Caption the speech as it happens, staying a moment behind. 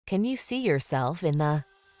Can you see yourself in the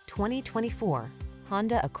 2024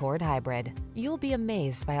 Honda Accord Hybrid? You'll be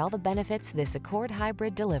amazed by all the benefits this Accord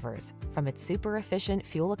Hybrid delivers, from its super efficient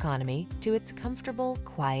fuel economy to its comfortable,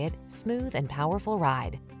 quiet, smooth, and powerful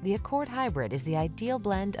ride. The Accord Hybrid is the ideal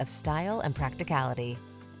blend of style and practicality.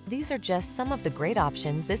 These are just some of the great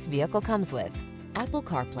options this vehicle comes with: Apple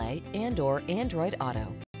CarPlay and/or Android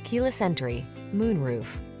Auto, keyless entry,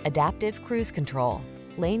 moonroof, adaptive cruise control,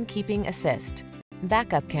 lane keeping assist,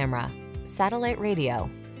 backup camera, satellite radio,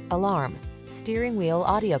 alarm, steering wheel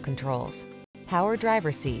audio controls, power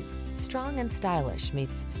driver seat. Strong and stylish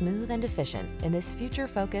meets smooth and efficient in this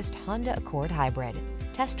future-focused Honda Accord Hybrid.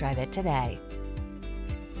 Test drive it today.